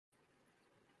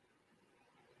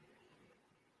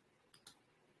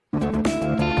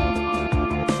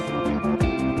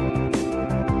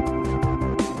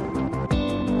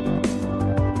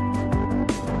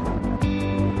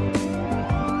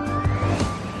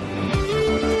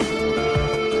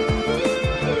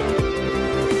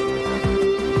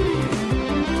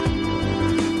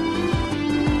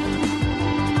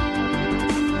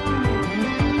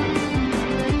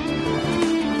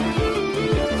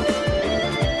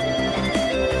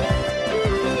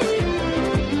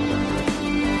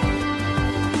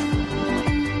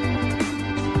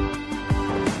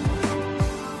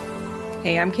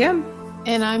Hey, I'm Kim.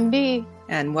 And I'm Bea.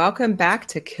 And welcome back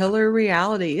to Killer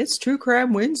Reality. It's True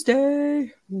Crime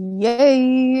Wednesday.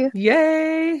 Yay.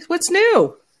 Yay. What's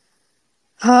new?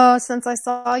 Since I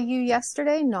saw you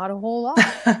yesterday, not a whole lot.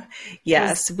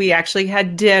 Yes, we actually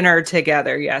had dinner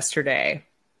together yesterday.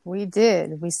 We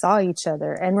did. We saw each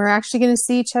other. And we're actually going to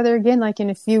see each other again like in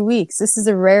a few weeks. This is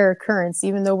a rare occurrence.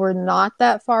 Even though we're not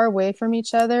that far away from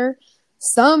each other,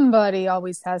 somebody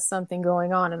always has something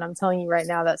going on. And I'm telling you right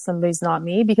now that somebody's not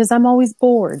me because I'm always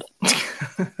bored.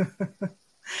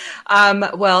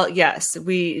 Well, yes,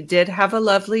 we did have a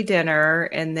lovely dinner.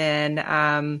 And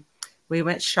then we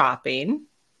went shopping.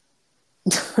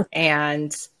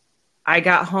 And I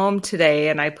got home today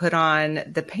and I put on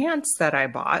the pants that I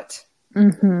bought.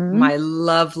 Mm-hmm. My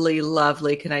lovely,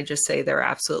 lovely, can I just say they're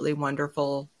absolutely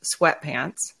wonderful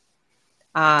sweatpants.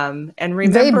 And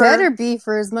remember, they better be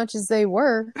for as much as they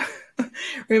were.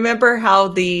 Remember how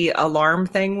the alarm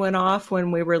thing went off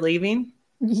when we were leaving?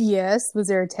 Yes. Was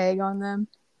there a tag on them?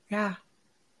 Yeah.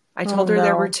 I told her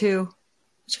there were two.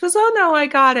 She goes, "Oh no, I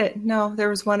got it." No, there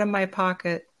was one in my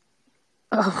pocket.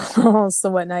 Oh, so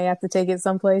what? Now you have to take it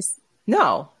someplace?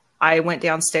 No, I went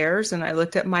downstairs and I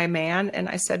looked at my man and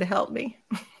I said, "Help me."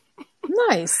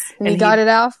 Nice. And he got it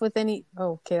off with any...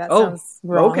 Okay, that sounds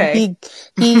wrong. Okay.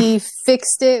 He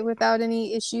fixed it without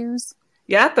any issues?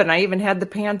 Yep, and I even had the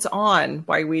pants on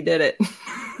while we did it.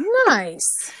 Nice.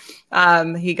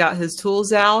 He got his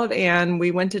tools out and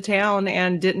we went to town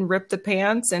and didn't rip the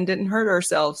pants and didn't hurt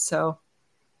ourselves, so...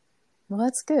 Well,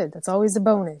 that's good. That's always a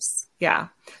bonus. Yeah.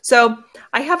 So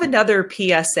I have another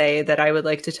PSA that I would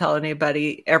like to tell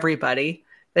everybody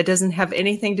that doesn't have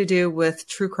anything to do with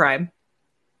true crime.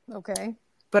 Okay.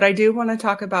 But I do want to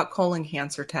talk about colon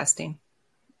cancer testing.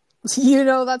 You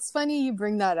know, that's funny you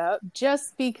bring that up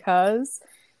just because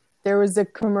there was a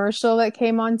commercial that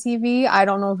came on TV. I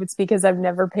don't know if it's because I've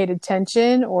never paid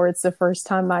attention or it's the first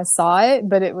time I saw it,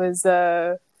 but it was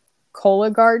a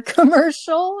Cologuard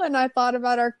commercial, and I thought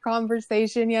about our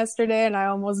conversation yesterday and I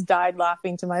almost died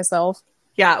laughing to myself.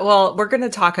 Yeah, well, we're going to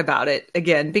talk about it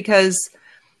again because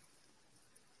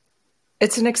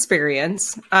it's an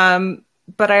experience.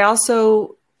 But I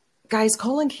also, guys,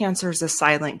 colon cancer is a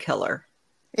silent killer.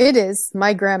 It is.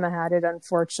 My grandma had it,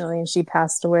 unfortunately, and she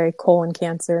passed away, colon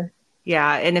cancer.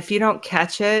 Yeah, and if you don't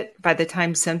catch it by the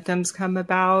time symptoms come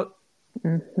about,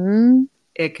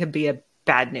 it could be a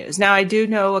bad news. Now, I do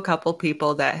know a couple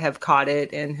people that have caught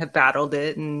it and have battled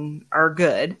it and are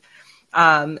good.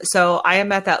 So I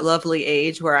am at that lovely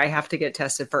age where I have to get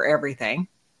tested for everything.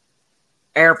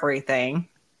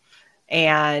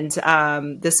 And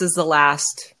this is the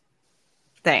last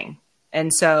thing.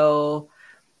 And so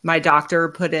my doctor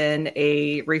put in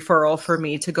a referral for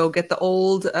me to go get the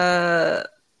old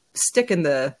stick in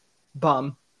the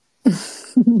bum,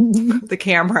 the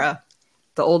camera,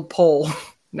 the old pole.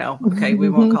 No, okay, we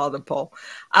won't call it a pole.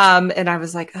 And I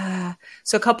was like,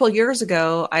 So a couple of years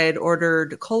ago, I had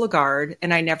ordered Cologuard,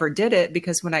 and I never did it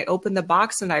because when I opened the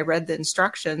box and I read the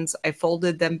instructions, I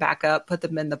folded them back up, put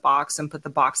them in the box, and put the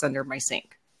box under my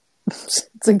sink.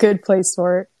 It's a good place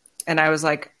for it. And I was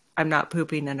like, I'm not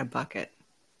pooping in a bucket.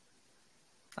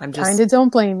 I'm just... Kinda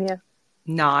don't blame you.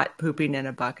 Not pooping in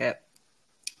a bucket.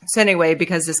 So anyway,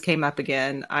 because this came up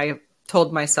again, I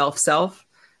told myself,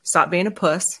 stop being a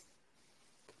puss.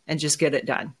 And just get it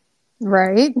done.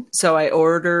 Right. So I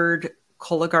ordered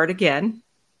Cologuard again,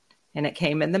 and it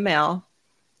came in the mail.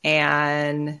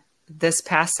 And this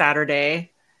past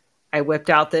Saturday, I whipped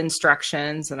out the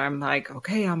instructions, and I'm like,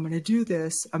 okay, I'm going to do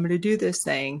this. I'm going to do this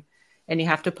thing. And you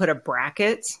have to put a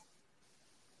bracket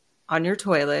on your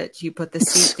toilet. You put the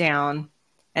seat down,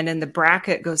 and in the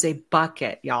bracket goes a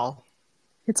bucket, y'all.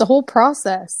 It's a whole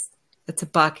process. It's a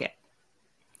bucket.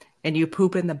 And you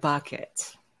poop in the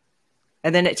bucket.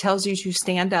 And then it tells you to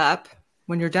stand up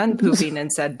when you're done pooping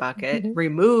in said bucket,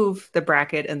 remove the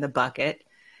bracket in the bucket,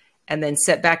 and then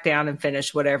sit back down and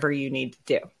finish whatever you need to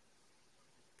do.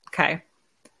 Okay.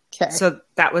 So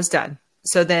that was done.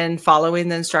 So then following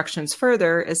the instructions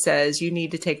further, it says you need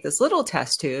to take this little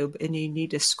test tube and you need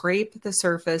to scrape the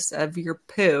surface of your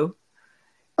poo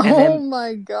And oh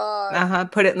my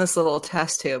God. put it in this little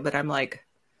test tube. But I'm like,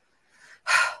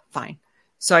 fine.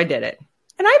 So I did it.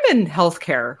 And I'm in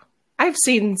healthcare. I've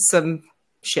seen some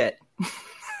shit.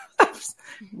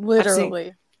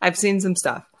 Literally. I've seen some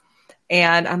stuff.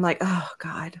 And I'm like, oh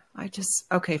God,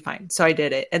 okay, fine. So I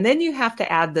did it. And then you have to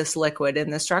add this liquid,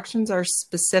 and the instructions are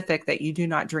specific that you do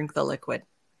not drink the liquid.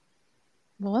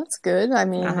 Well, that's good. I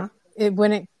mean, it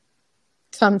wouldn't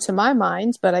come to my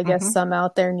mind, but I guess some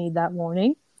out there need that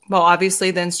warning. Well,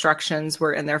 obviously the instructions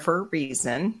were in there for a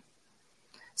reason.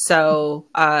 So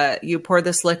you pour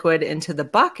this liquid into the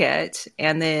bucket,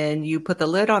 and then you put the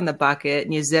lid on the bucket,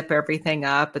 and you zip everything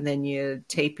up, and then you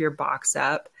tape your box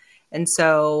up. And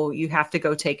so you have to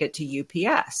go take it to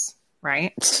UPS,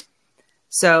 right?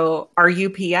 So our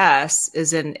UPS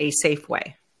is in a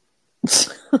Safeway.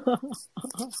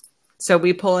 So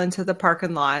we pull into the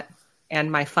parking lot,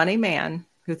 and my funny man,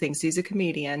 who thinks he's a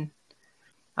comedian,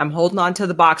 I'm holding on to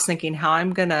the box thinking how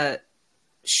I'm going to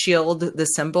shield the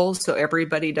symbol so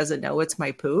everybody doesn't know it's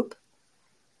my poop,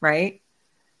 right?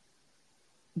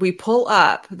 We pull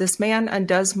up. This man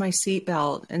undoes my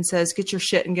seatbelt and says, "Get your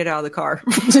shit and get out of the car."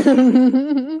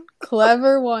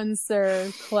 Clever one, sir.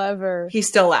 Clever. He's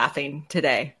still laughing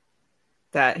today.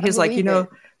 That he's like,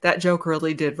 that joke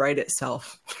really did write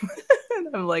itself. And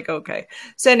I'm like, okay.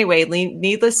 So anyway,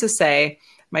 needless to say,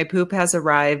 my poop has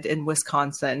arrived in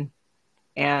Wisconsin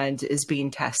and is being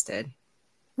tested.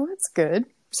 Well, that's good.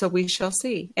 So we shall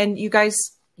see. And you guys,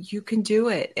 you can do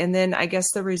it. And then I guess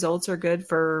the results are good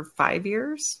for 5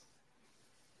 years.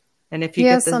 And if you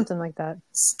get something like that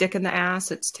stick in the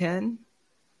ass, it's 10.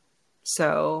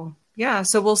 So yeah,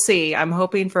 so we'll see. I'm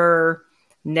hoping for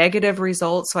negative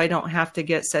results so I don't have to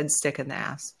get said stick in the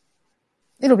ass.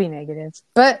 It'll be negative.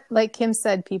 But like Kim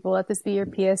said, people, let this be your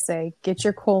PSA. Get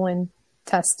your colon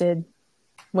tested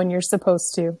when you're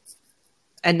supposed to.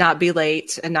 And not be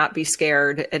late and not be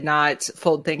scared and not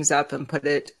fold things up and put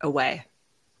it away.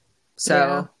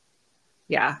 So,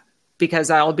 yeah,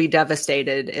 because I'll be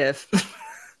devastated if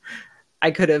I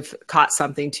could have caught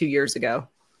something 2 years ago.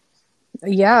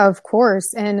 Yeah, of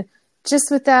course. And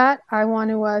just with that, I want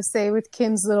to say with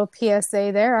Kim's little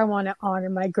PSA there, I want to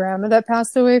honor my grandma that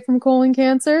passed away from colon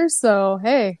cancer. So,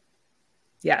 hey.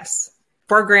 Yes.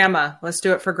 For grandma. Let's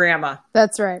do it for grandma.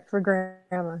 That's right. For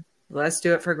grandma. Let's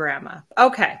do it for grandma.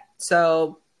 Okay.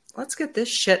 So let's get this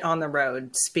shit on the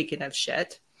road. Speaking of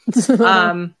shit.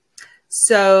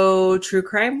 So True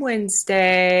Crime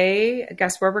Wednesday,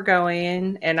 guess where we're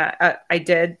going? And I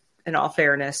did, in all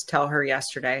fairness, tell her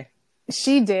yesterday.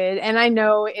 She did. And I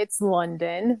know it's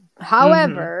London.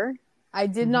 However, I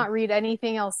did not read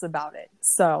anything else about it.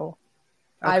 So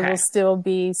I will still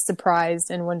be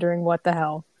surprised and wondering what the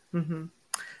hell.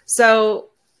 So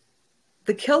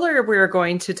the killer we're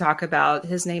going to talk about,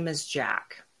 his name is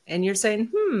Jack. And you're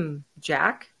saying,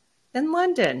 Jack in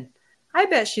London. I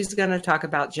bet she's going to talk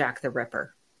about Jack the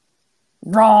Ripper.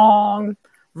 Wrong.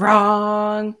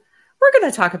 We're going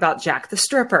to talk about Jack the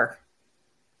Stripper.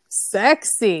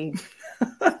 Sexy.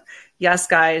 Yes,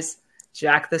 guys,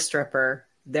 Jack the Stripper.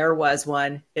 There was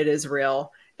one. It is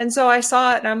real. And so I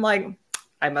saw it and I'm like,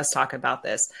 I must talk about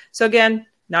this. So again,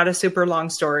 not a super long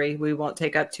story. We won't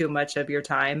take up too much of your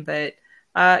time, but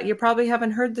you probably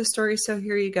haven't heard the story. So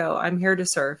here you go. I'm here to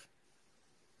serve.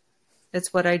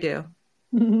 It's what I do.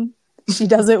 She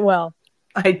does it well.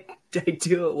 I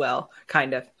do it well,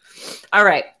 kind of. All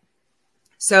right.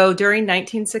 So during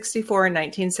 1964 and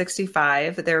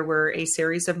 1965, there were a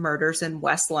series of murders in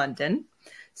West London.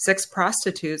 6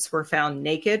 prostitutes were found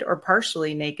naked or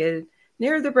partially naked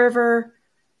near the River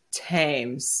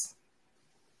Thames.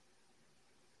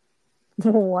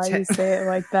 Why do you say it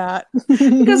like that?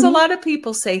 Because a lot of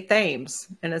people say Thames,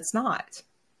 and it's not.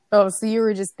 Oh, so you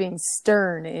were just being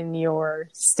stern in your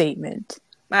statement.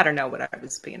 I don't know what I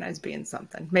was being. I was being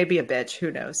something. Maybe a bitch.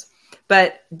 Who knows?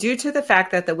 But due to the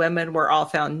fact that the women were all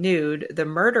found nude, the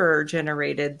murderer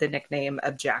generated the nickname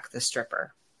of Jack the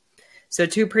Stripper. So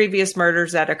 2 previous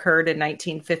murders that occurred in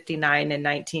 1959 and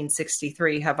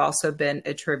 1963 have also been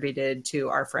attributed to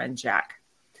our friend Jack.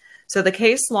 So the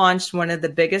case launched one of the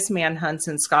biggest manhunts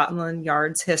in Scotland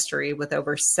Yard's history, with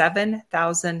over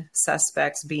 7,000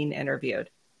 suspects being interviewed.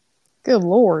 Good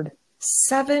Lord.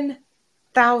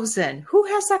 7,000. Who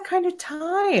has that kind of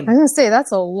time? I'm going to say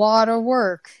that's a lot of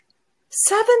work.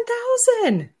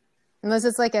 7,000. Unless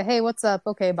it's like hey, what's up?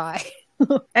 Okay, bye.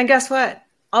 And guess what?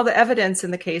 All the evidence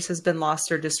in the case has been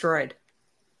lost or destroyed.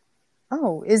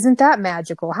 Oh, isn't that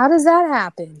magical? How does that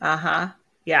happen?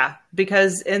 Yeah,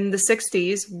 because in the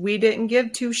 60s, we didn't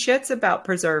give 2 shits about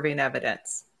preserving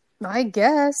evidence. I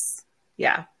guess.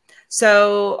 Yeah.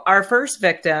 So our first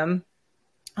victim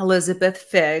Elizabeth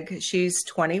Figg, she's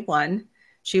 21.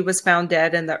 She was found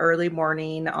dead in the early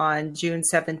morning on June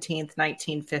 17th,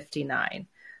 1959.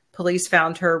 Police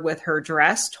found her with her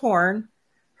dress torn,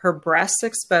 her breasts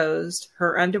exposed,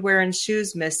 her underwear and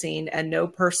shoes missing, and no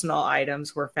personal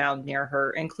items were found near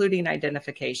her, including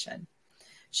identification.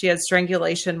 She had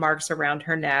strangulation marks around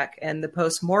her neck, and the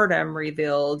postmortem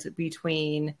revealed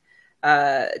between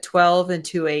 12 and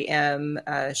 2 a.m.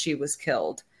 She was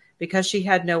killed. Because she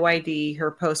had no ID,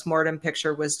 her postmortem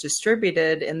picture was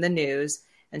distributed in the news,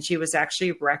 and she was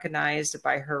actually recognized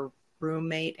by her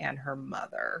roommate and her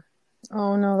mother.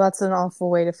 Oh, no, that's an awful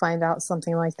way to find out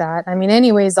something like that. I mean,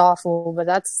 anyways, awful, but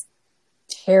that's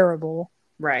terrible.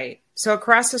 Right. So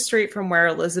across the street from where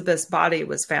Elizabeth's body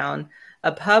was found,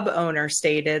 a pub owner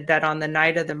stated that on the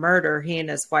night of the murder, he and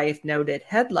his wife noted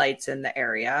headlights in the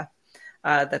area.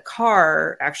 The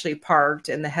car actually parked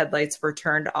and the headlights were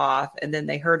turned off. And then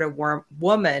they heard a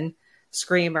woman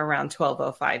scream around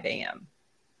 12:05 a.m.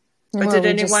 But did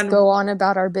anyone just go on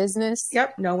about our business?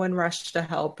 Yep. No one rushed to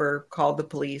help or call the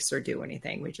police or do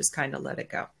anything. We just kind of let it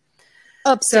go.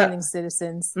 Upstanding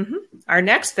citizens. Our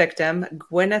next victim,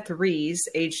 Gwyneth Rees,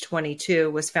 age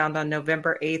 22, was found on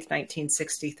November 8th,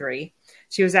 1963.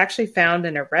 She was actually found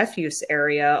in a refuse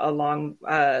area along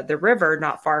the river,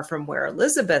 not far from where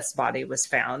Elizabeth's body was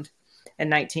found in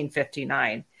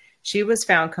 1959. She was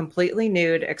found completely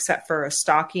nude except for a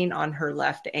stocking on her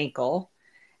left ankle.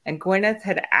 And Gwyneth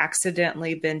had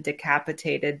accidentally been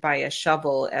decapitated by a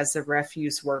shovel as the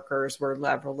refuse workers were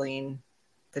leveling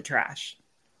the trash.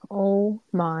 Oh,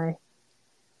 my.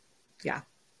 Yeah.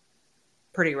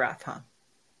 Pretty rough, huh?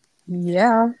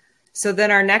 Yeah. So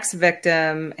then our next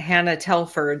victim, Hannah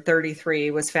Telford, 33,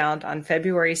 was found on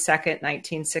February 2nd,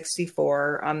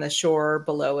 1964, on the shore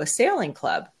below a sailing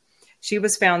club. She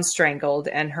was found strangled,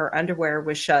 and her underwear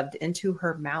was shoved into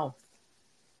her mouth.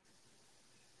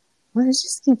 Well, it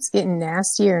just keeps getting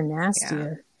nastier and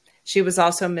nastier. Yeah. She was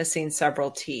also missing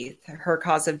several teeth. Her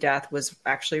cause of death was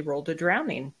actually ruled a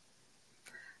drowning.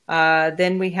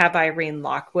 Then we have Irene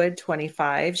Lockwood,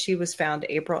 25. She was found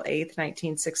April 8th,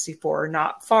 1964,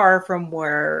 not far from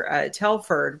where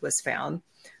Telford was found.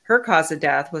 Her cause of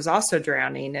death was also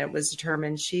drowning, and it was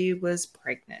determined she was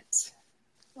pregnant.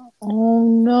 Oh,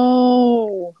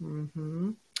 no.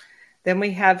 Then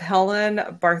we have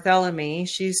Helen Bartholomew.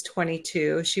 She's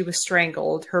 22. She was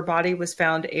strangled. Her body was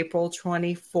found April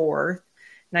 24th,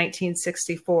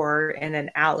 1964, in an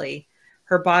alley.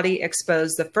 Her body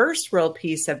exposed the first real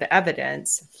piece of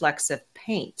evidence, flecks of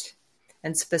paint,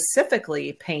 and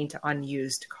specifically paint on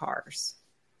used cars.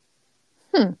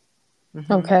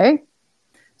 Okay.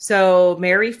 So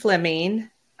Mary Fleming,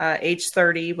 age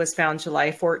 30, was found July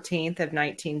 14th of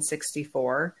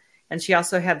 1964. And she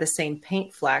also had the same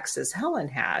paint flecks as Helen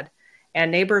had. And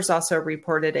neighbors also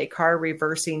reported a car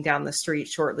reversing down the street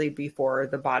shortly before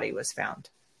the body was found.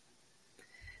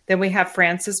 Then we have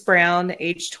Frances Brown,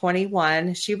 age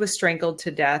 21. She was strangled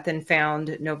to death and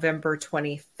found November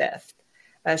 25th.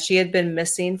 She had been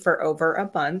missing for over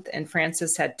a month, and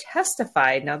Frances had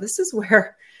testified. Now, this is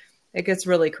where it gets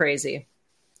really crazy.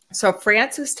 So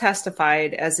Frances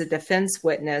testified as a defense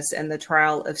witness in the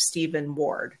trial of Stephen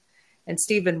Ward. And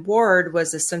Stephen Ward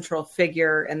was a central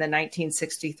figure in the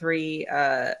 1963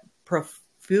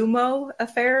 Profumo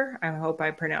affair. I hope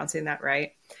I'm pronouncing that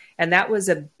right. And that was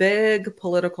a big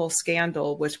political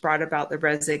scandal which brought about the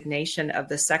resignation of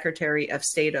the Secretary of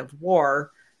State of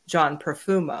War, John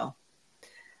Profumo.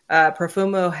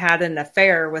 Profumo had an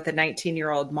affair with a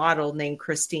 19-year-old model named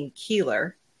Christine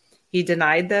Keeler. He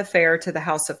denied the affair to the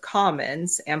House of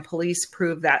Commons, and police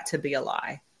proved that to be a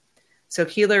lie. So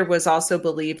Keeler was also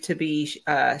believed to be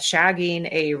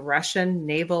shagging a Russian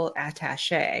naval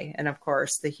attaché, and of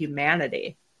course, the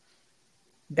humanity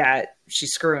that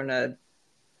she's screwing a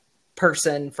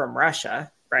person from Russia,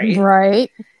 right?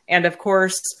 Right. And of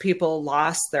course, people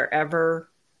lost their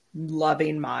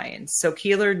ever-loving minds. So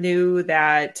Keeler knew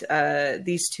that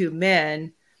these two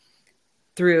men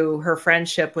through her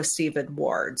friendship with Stephen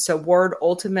Ward. So Ward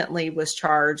ultimately was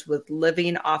charged with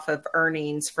living off of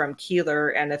earnings from Keeler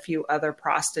and a few other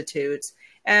prostitutes,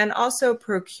 and also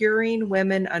procuring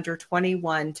women under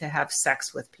 21 to have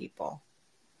sex with people.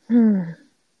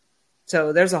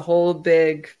 So there's a whole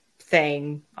big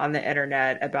thing on the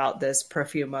internet about this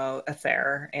Profumo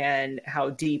affair and how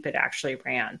deep it actually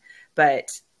ran.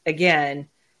 But again,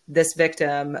 this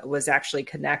victim was actually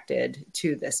connected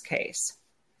to this case,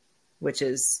 which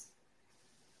is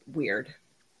weird.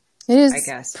 It is, I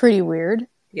guess, pretty weird.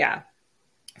 Yeah.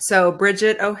 So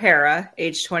Bridget O'Hara,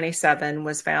 age 27,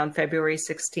 was found February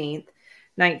 16th,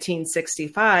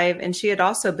 1965, and she had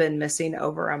also been missing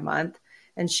over a month.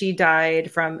 and she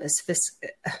died from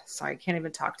sorry, I can't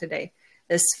even talk today.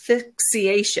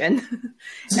 Asphyxiation,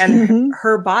 and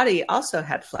her body also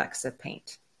had flecks of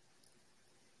paint.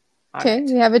 Okay,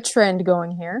 we have a trend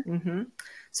going here. Mm-hmm.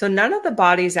 So none of the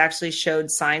bodies actually showed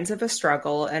signs of a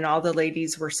struggle, and all the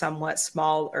ladies were somewhat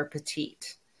small or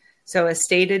petite. So as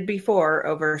stated before,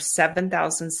 over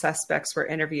 7,000 suspects were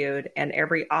interviewed, and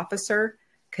every officer,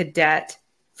 cadet,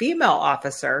 female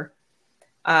officer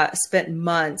spent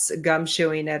months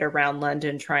gumshoeing it around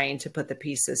London trying to put the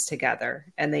pieces together,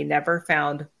 and they never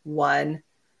found one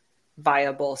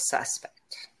viable suspect.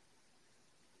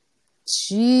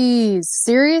 Jeez,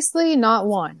 seriously? Not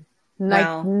one? Like,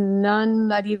 Well, none,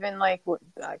 not even like,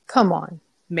 come on.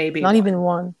 Maybe not one. even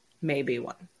one. Maybe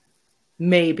one.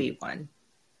 Maybe one.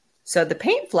 So the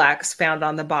paint flecks found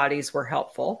on the bodies were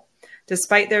helpful.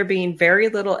 Despite there being very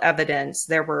little evidence,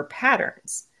 there were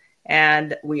patterns.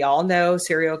 And we all know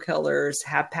serial killers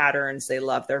have patterns. They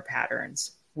love their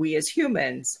patterns. We as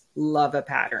humans love a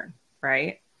pattern,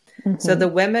 right? Mm-hmm. So the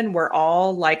women were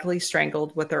all likely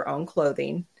strangled with their own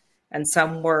clothing, and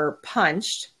some were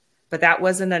punched, but that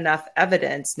wasn't enough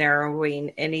evidence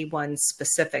narrowing any one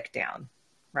specific down,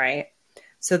 right?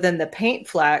 So then the paint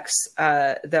flecks,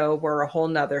 though, were a whole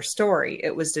nother story.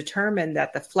 It was determined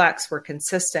that the flecks were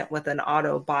consistent with an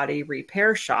auto body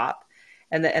repair shop,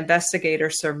 and the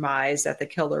investigators surmised that the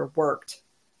killer worked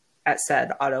at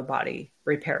said auto body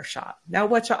repair shop. Now,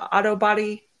 which auto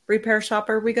body repair shop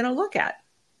are we going to look at?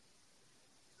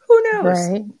 Who knows?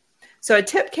 Right. So a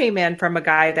tip came in from a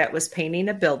guy that was painting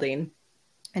a building,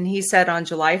 and he said on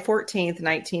July 14th,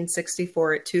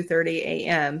 1964 at 2:30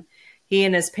 a.m., he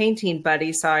and his painting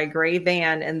buddy saw a gray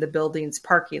van in the building's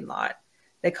parking lot.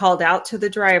 They called out to the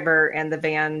driver, and the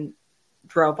van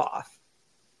drove off.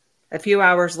 A few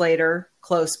hours later,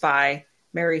 close by,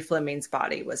 Mary Fleming's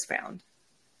body was found.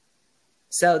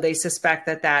 So they suspect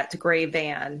that that gray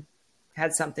van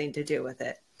had something to do with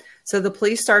it. So the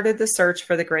police started the search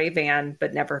for the gray van,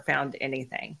 but never found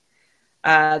anything.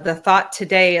 The thought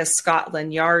today is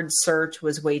Scotland Yard's search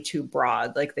was way too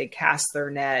broad. Like they cast their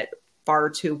net far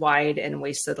too wide and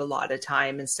wasted a lot of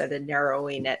time instead of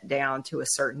narrowing it down to a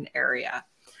certain area.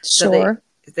 Sure.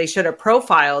 So they should have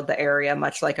profiled the area,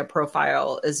 much like a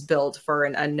profile is built for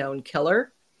an unknown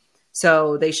killer.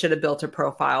 So they should have built a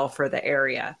profile for the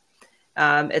area.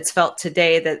 It's felt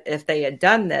today that if they had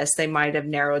done this, they might have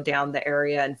narrowed down the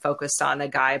area and focused on a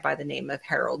guy by the name of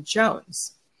Harold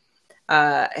Jones.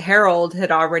 Harold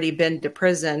had already been to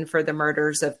prison for the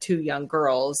murders of 2 young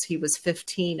girls. He was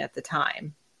 15 at the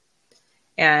time.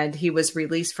 And he was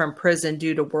released from prison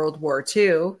due to World War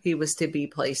II. He was to be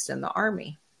placed in the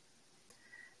army.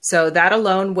 So that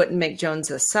alone wouldn't make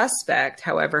Jones a suspect.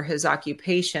 However, his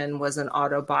occupation was an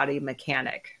auto body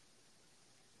mechanic.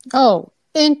 Oh,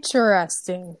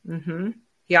 interesting. Mm-hmm.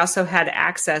 He also had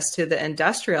access to the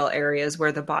industrial areas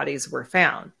where the bodies were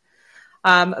found.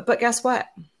 But guess what?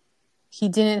 He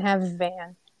didn't have a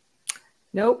van.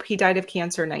 Nope. He died of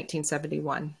cancer in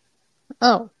 1971.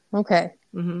 Oh, okay.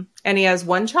 Mm-hmm. And he has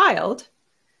 1 child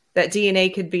that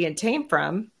DNA could be obtained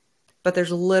from, but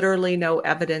there's literally no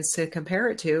evidence to compare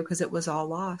it to because it was all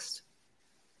lost.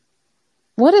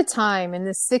 What a time in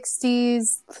the 60s.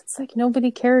 It's like nobody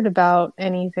cared about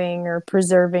anything or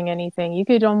preserving anything. You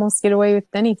could almost get away with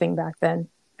anything back then.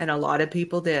 And a lot of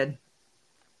people did.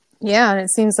 Yeah, and it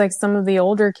seems like some of the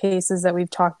older cases that we've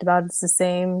talked about, it's the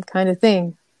same kind of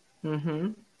thing.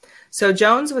 Mm-hmm. So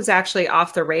Jones was actually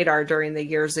off the radar during the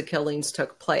years the killings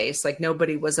took place. Like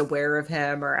nobody was aware of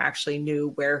him or actually knew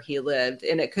where he lived.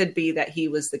 And it could be that he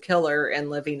was the killer and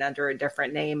living under a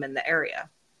different name in the area.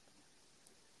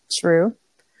 True.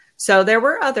 So there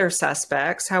were other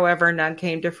suspects. However, none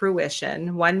came to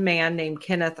fruition. One man named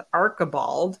Kenneth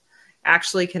Archibald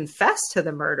actually confessed to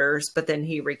the murders, but then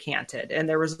he recanted. And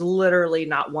there was literally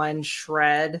not one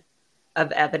shred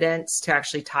of evidence to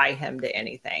actually tie him to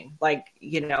anything. Like,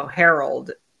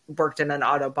 Harold worked in an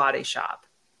auto body shop.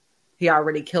 He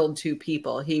already killed 2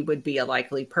 people. He would be a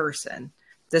likely person.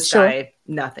 This guy,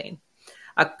 nothing.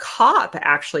 A cop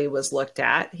actually was looked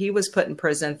at. He was put in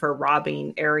prison for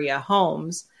robbing area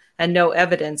homes, and no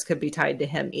evidence could be tied to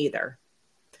him either.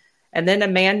 And then a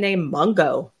man named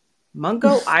Mungo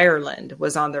Ireland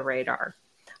was on the radar.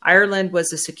 Ireland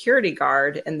was a security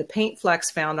guard, and the paint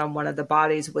flecks found on one of the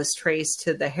bodies was traced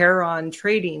to the Heron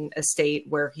trading estate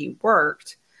where he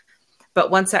worked.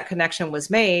 But once that connection was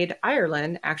made,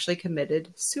 Ireland actually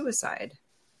committed suicide.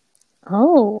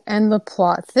 Oh, and the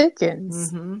plot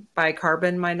thickens. Mm-hmm. By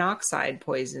carbon monoxide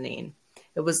poisoning.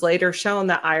 It was later shown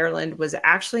that Ireland was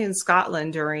actually in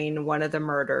Scotland during one of the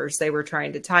murders they were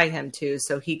trying to tie him to,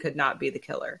 so he could not be the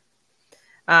killer.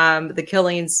 The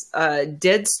killings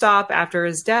did stop after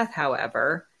his death,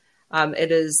 however.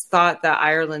 It is thought that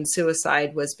Ireland's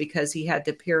suicide was because he had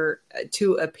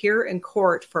to appear in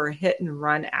court for a hit and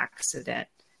run accident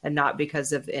and not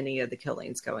because of any of the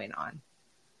killings going on.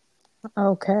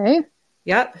 Okay.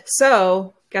 Yep.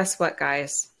 So guess what,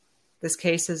 guys? This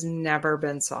case has never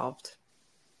been solved.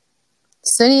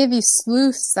 So any of you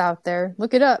sleuths out there,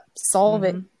 look it up, solve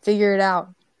it, figure it out.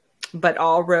 But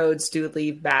all roads do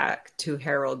lead back to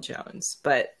Harold Jones.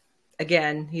 But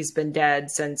again, he's been dead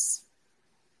since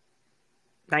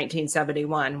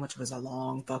 1971, which was a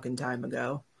long fucking time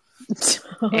ago.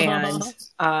 And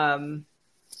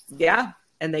yeah,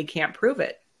 and they can't prove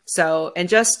it. So, and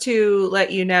just to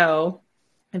let you know,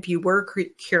 if you were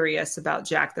curious about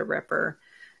Jack the Ripper,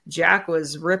 Jack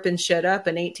was ripping shit up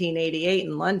in 1888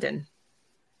 in London.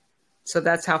 So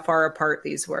that's how far apart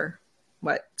these were.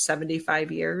 What,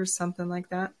 75 years, something like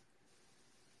that?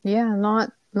 Yeah,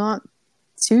 not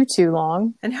too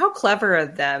long. And how clever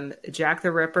of them. Jack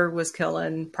the Ripper was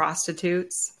killing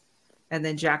prostitutes, and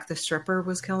then Jack the Stripper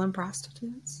was killing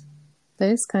prostitutes.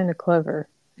 That is kind of clever.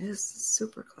 It is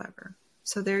super clever.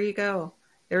 So there you go.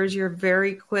 There's your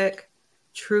very quick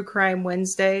True Crime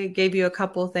Wednesday. Gave you a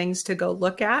couple of things to go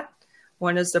look at.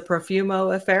 One is the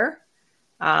Profumo affair.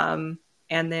 And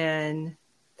then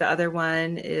the other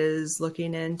one is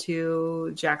looking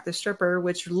into Jack the Stripper,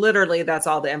 which literally that's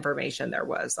all the information there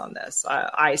was on this.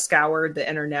 I scoured the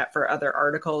internet for other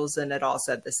articles and it all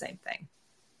said the same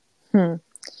thing.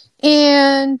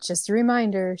 And just a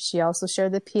reminder, she also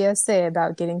shared the PSA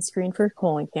about getting screened for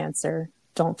colon cancer.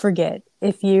 Don't forget,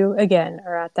 if you, again,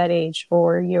 are at that age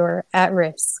or you're at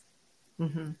risk.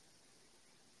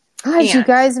 Guys, you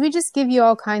guys, we just give you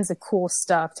all kinds of cool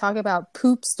stuff. Talk about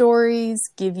poop stories,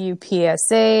 give you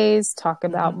PSAs, talk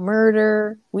about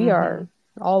murder. We are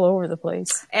all over the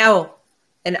place. Oh,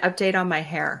 an update on my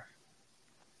hair.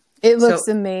 It looks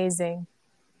amazing.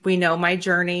 We know my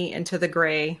journey into the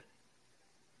gray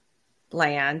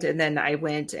land. And then I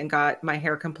went and got my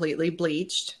hair completely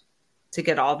bleached to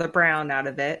get all the brown out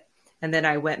of it. And then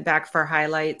I went back for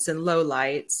highlights and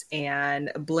lowlights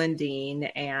and blending,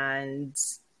 and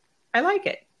I like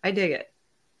it. I dig it.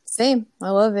 Same.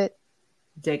 I love it.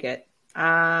 Dig it.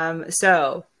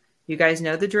 So you guys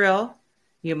know the drill.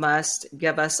 You must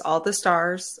give us all the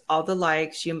stars, all the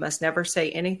likes. You must never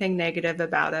say anything negative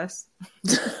about us.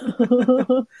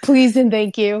 Please and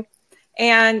thank you.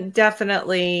 And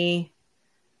definitely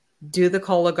do the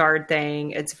Cologuard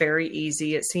thing. It's very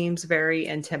easy. It seems very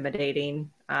intimidating.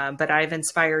 But I've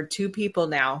inspired 2 people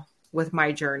now with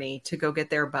my journey to go get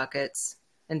their buckets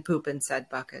and poop in said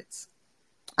buckets.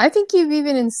 I think you've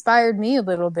even inspired me a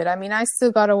little bit. I mean, I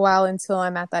still got a while until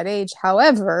I'm at that age.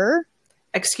 However,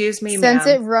 excuse me, ma'am. Since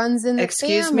it runs in the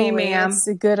family, ma'am. It's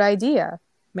a good idea.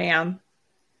 Ma'am.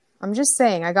 I'm just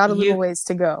saying, I got a little ways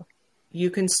to go. You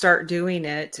can start doing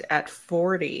it at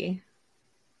 40.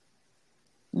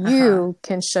 You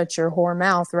can shut your whore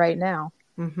mouth right now.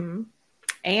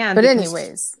 And but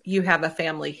anyways, you have a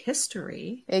family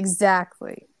history.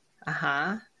 Exactly.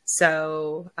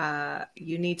 So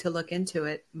you need to look into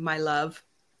it, my love.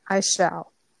 I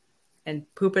shall.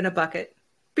 And poop in a bucket.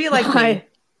 Be like me.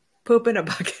 Poop in a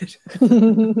bucket.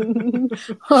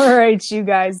 All right, you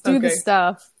guys. Do the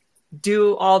stuff.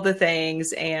 Do all the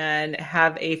things and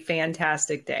have a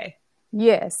fantastic day.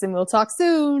 Yes, and we'll talk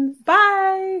soon.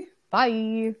 Bye.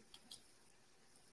 Bye.